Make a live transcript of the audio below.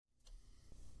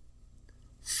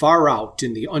Far out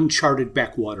in the uncharted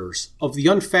backwaters of the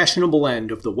unfashionable end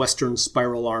of the western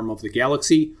spiral arm of the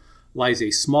galaxy lies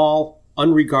a small,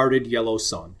 unregarded yellow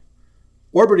sun.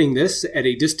 Orbiting this at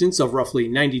a distance of roughly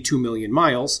 92 million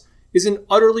miles is an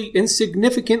utterly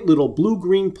insignificant little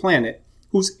blue-green planet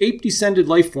whose ape-descended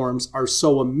life forms are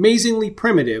so amazingly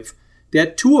primitive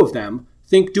that two of them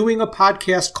think doing a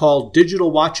podcast called Digital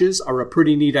Watches Are a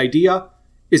Pretty Neat Idea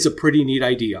is a pretty neat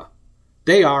idea.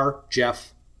 They are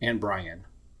Jeff and Brian.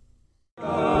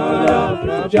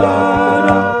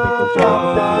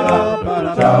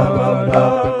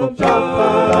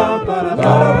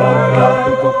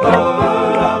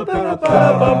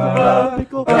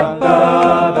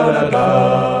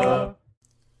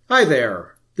 Hi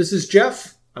there, this is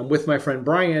Jeff. I'm with my friend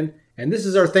Brian, and this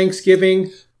is our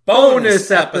Thanksgiving bonus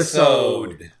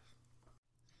episode.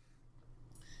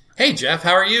 Hey Jeff,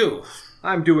 how are you?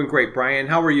 I'm doing great, Brian.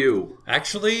 How are you?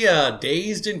 Actually,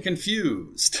 dazed and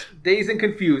confused. Dazed and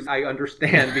confused, I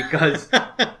understand, because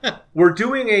we're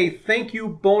doing a thank you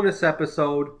bonus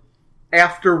episode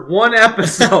after one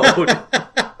episode.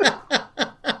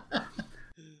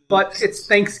 But it's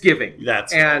Thanksgiving.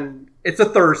 That's and it's a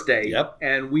Thursday. Yep.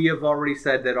 And we have already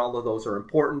said that all of those are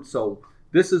important, so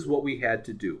this is what we had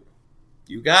to do.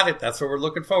 You got it. That's what we're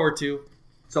looking forward to.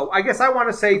 So I guess I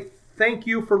want to say thank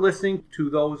you for listening to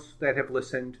those that have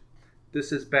listened. This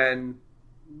has been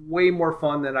way more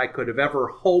fun than I could have ever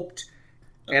hoped.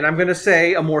 And I'm going to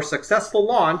say a more successful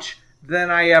launch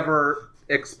than I ever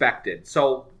expected.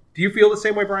 So do you feel the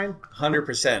same way, Brian?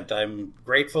 100%. I'm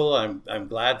grateful. I'm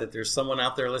glad that there's someone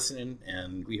out there listening,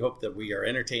 and we hope that we are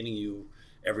entertaining you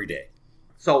every day.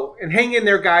 So, and hang in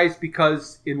there, guys,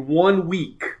 because in 1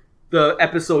 week, the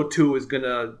episode 2 is going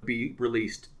to be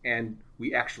released, and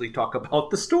we actually talk about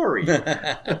the story.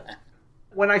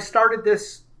 When I started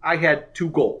this, I had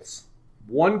 2 goals.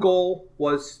 One goal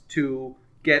was to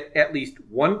get at least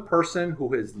one person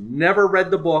who has never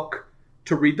read the book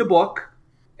to read the book.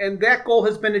 And that goal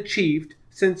has been achieved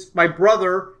since my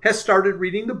brother has started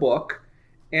reading the book,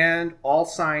 and all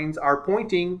signs are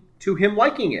pointing to him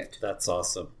liking it. That's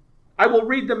awesome. I will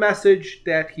read the message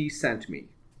that he sent me.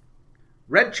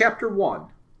 Read chapter 1.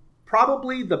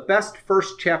 Probably the best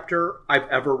first chapter I've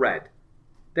ever read.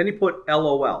 Then he put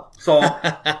LOL. So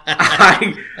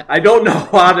I don't know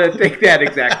how to take that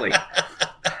exactly.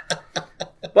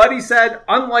 But he said,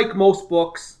 unlike most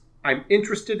books, I'm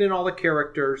interested in all the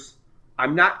characters.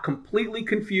 I'm not completely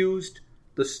confused.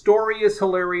 The story is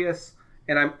hilarious,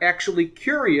 and I'm actually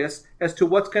curious as to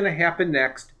what's going to happen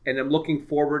next, and I'm looking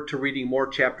forward to reading more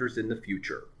chapters in the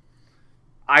future.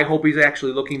 I hope he's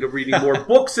actually looking to reading more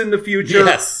books in the future.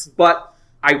 Yes. But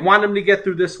I want him to get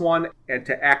through this one and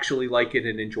to actually like it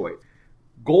and enjoy it.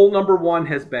 Goal number 1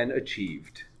 has been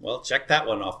achieved. Well, check that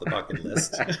one off the bucket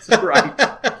list. That's right.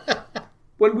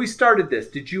 When we started this,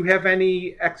 did you have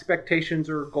any expectations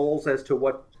or goals as to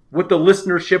what the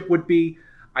listenership would be?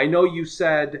 I know you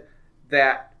said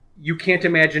that you can't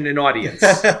imagine an audience.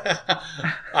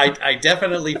 I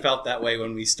definitely felt that way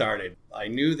when we started. I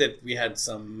knew that we had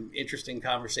some interesting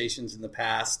conversations in the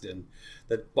past and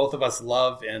that both of us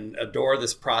love and adore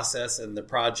this process and the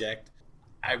project.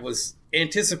 I was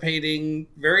anticipating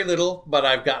very little, but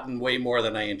I've gotten way more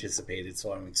than I anticipated,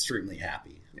 so I'm extremely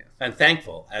happy. Yes. And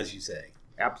thankful, as you say.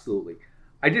 Absolutely.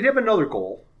 I did have another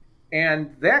goal,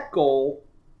 and that goal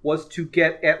was to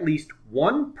get at least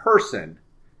one person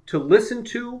to listen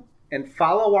to and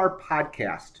follow our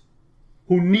podcast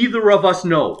who neither of us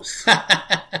knows.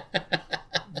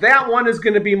 That one is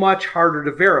going to be much harder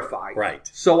to verify. Right.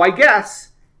 So I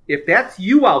guess if that's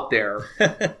you out there,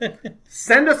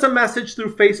 send us a message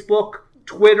through Facebook,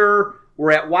 Twitter,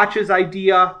 we're at Watches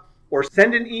Idea, or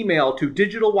send an email to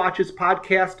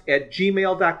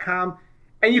digitalwatchespodcast@gmail.com,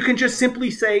 and you can just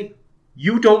simply say,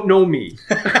 you don't know me.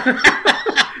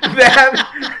 That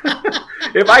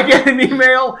if I get an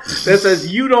email that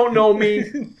says you don't know me,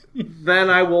 then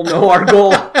I will know our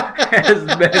goal has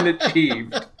been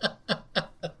achieved.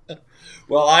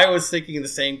 Well, I was thinking the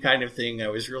same kind of thing. I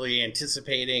was really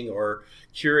anticipating or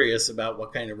curious about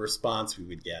what kind of response we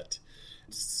would get.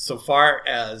 So far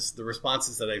as the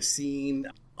responses that I've seen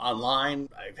online,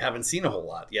 I haven't seen a whole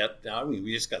lot yet. I mean,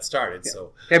 we just got started. Yeah.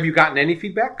 So, have you gotten any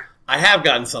feedback? I have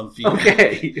gotten some feedback.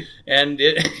 Okay. And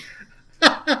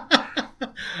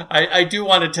I do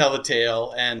want to tell the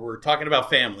tale, and we're talking about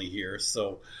family here,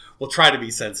 so we'll try to be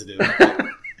sensitive.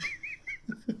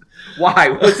 Why?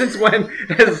 Well, since when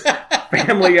has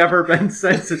family ever been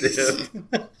sensitive?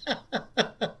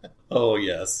 Oh,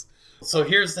 yes. So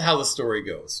here's how the story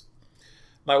goes.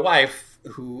 My wife,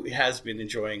 who has been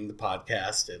enjoying the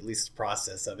podcast, at least the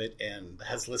process of it, and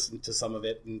has listened to some of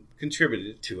it and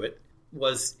contributed to it,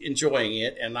 was enjoying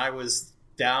it, and I was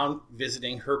down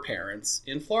visiting her parents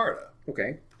in Florida.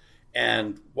 Okay.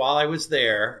 And while I was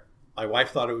there, my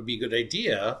wife thought it would be a good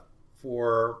idea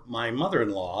for my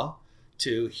mother-in-law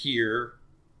to hear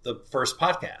the first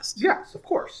podcast. Yes, of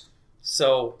course.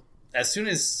 So as soon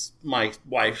as my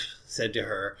wife said to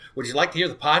her, "Would you like to hear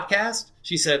the podcast?"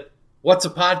 she said, "What's a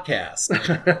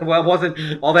podcast?" Well, it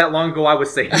wasn't all that long ago I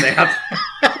was saying that.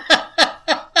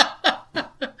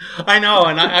 I know,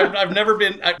 and I've never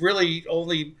been really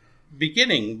only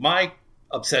beginning my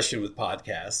obsession with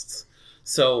podcasts.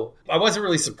 So I wasn't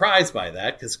really surprised by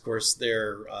that because, of course,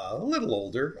 they're a little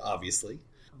older, obviously.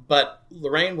 But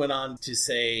Lorraine went on to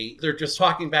say they're just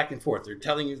talking back and forth. They're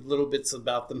telling you little bits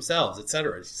about themselves,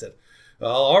 etc. She said,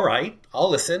 "Well, all right, I'll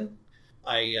listen."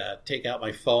 I take out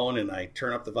my phone and I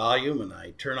turn up the volume and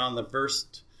I turn on the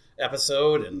first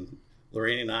episode, and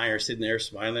Lorraine and I are sitting there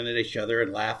smiling at each other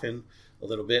and laughing a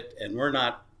little bit. And we're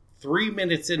not 3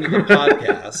 minutes into the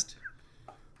podcast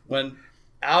when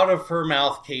out of her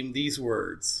mouth came these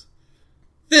words: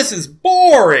 "This is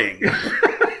boring."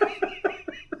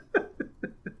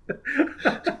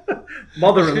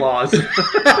 Mother-in-laws.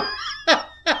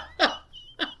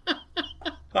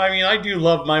 I mean, I do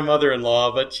love my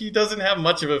mother-in-law, but she doesn't have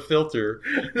much of a filter.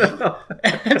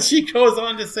 And she goes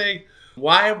on to say,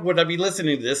 "Why would I be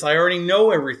listening to this? I already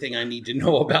know everything I need to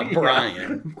know about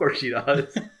Brian." Of course she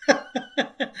does.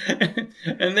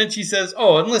 And then she says,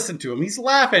 "Oh, and listen to him. He's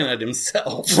laughing at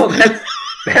himself." Well,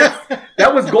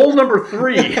 that was goal number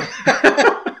 3.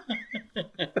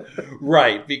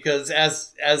 Right, because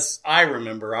as I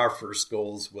remember, our first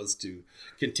goals was to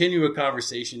continue a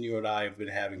conversation you and I have been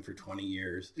having for 20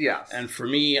 years. Yes. And for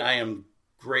me, I am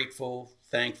grateful,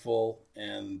 thankful,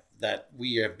 and that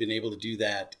we have been able to do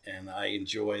that. And I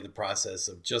enjoy the process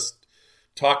of just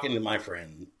talking to my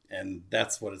friend. And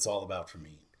that's what it's all about for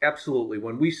me. Absolutely.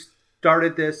 When we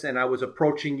started this and I was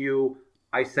approaching you,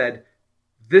 I said,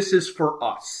 this is for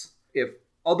us. If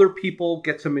other people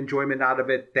get some enjoyment out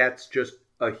of it, that's just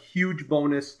a huge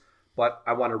bonus. But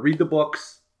I want to read the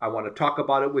books. I want to talk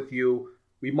about it with you.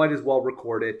 We might as well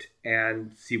record it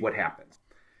and see what happens.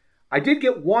 I did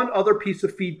get one other piece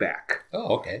of feedback.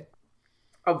 Oh, okay.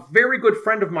 A very good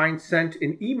friend of mine sent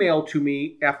an email to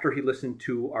me after he listened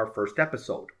to our first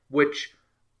episode, which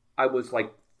I was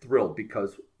like thrilled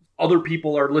because other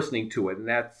people are listening to it, and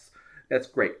that's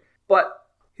great. But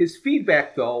his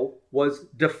feedback, though, was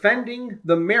defending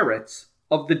the merits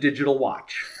of the digital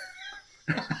watch.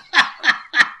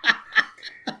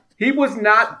 He was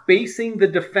not basing the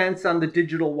defense on the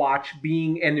digital watch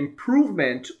being an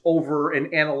improvement over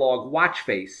an analog watch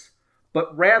face,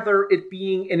 but rather it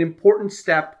being an important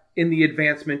step in the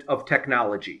advancement of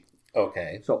technology.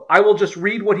 Okay. So I will just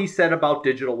read what he said about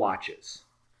digital watches.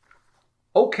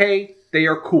 Okay, they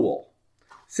are cool,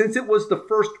 since it was the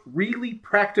first really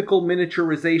practical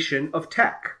miniaturization of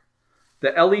tech.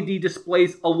 The LED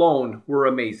displays alone were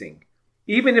amazing,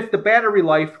 even if the battery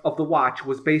life of the watch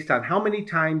was based on how many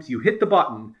times you hit the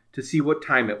button to see what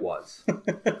time it was.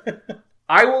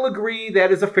 I will agree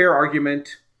that is a fair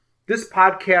argument. This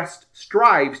podcast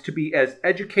strives to be as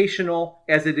educational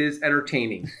as it is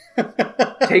entertaining.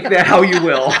 Take that how you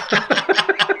will.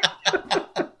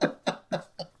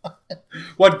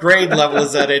 What grade level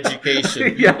is that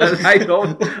education? Yeah, I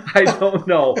don't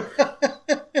know.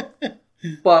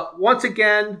 But once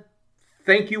again,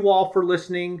 thank you all for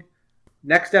listening.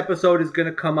 Next episode is going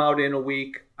to come out in a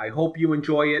week. I hope you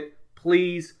enjoy it.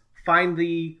 Please find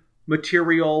the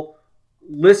material,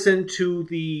 listen to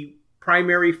the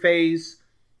primary phase,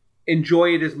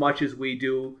 enjoy it as much as we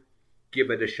do. Give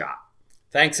it a shot.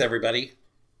 Thanks, everybody.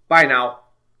 Bye now.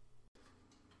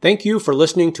 Thank you for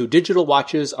listening to Digital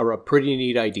Watches Are a Pretty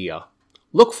Neat Idea.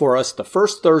 Look for us the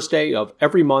first Thursday of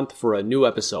every month for a new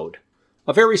episode.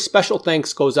 A very special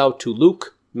thanks goes out to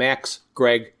Luke, Max,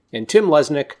 Greg, and Tim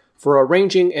Lesnick for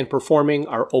arranging and performing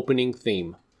our opening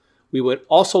theme. We would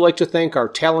also like to thank our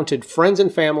talented friends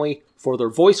and family for their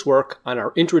voice work on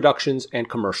our introductions and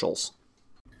commercials.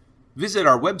 Visit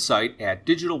our website at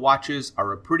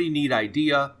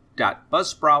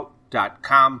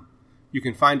digitalwatchesareaprettyneatidea.buzzsprout.com. You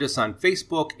can find us on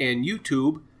Facebook and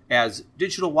YouTube as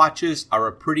Digital Watches Are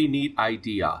a Pretty Neat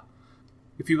Idea.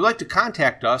 If you would like to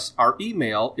contact us, our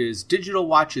email is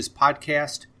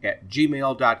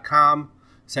digitalwatchespodcast@gmail.com.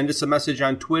 Send us a message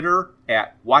on Twitter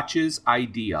at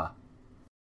WatchesIdea.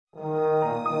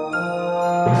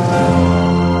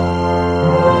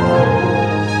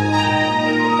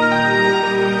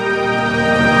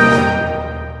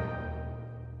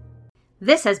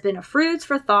 This has been a Fruits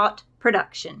for Thought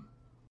production.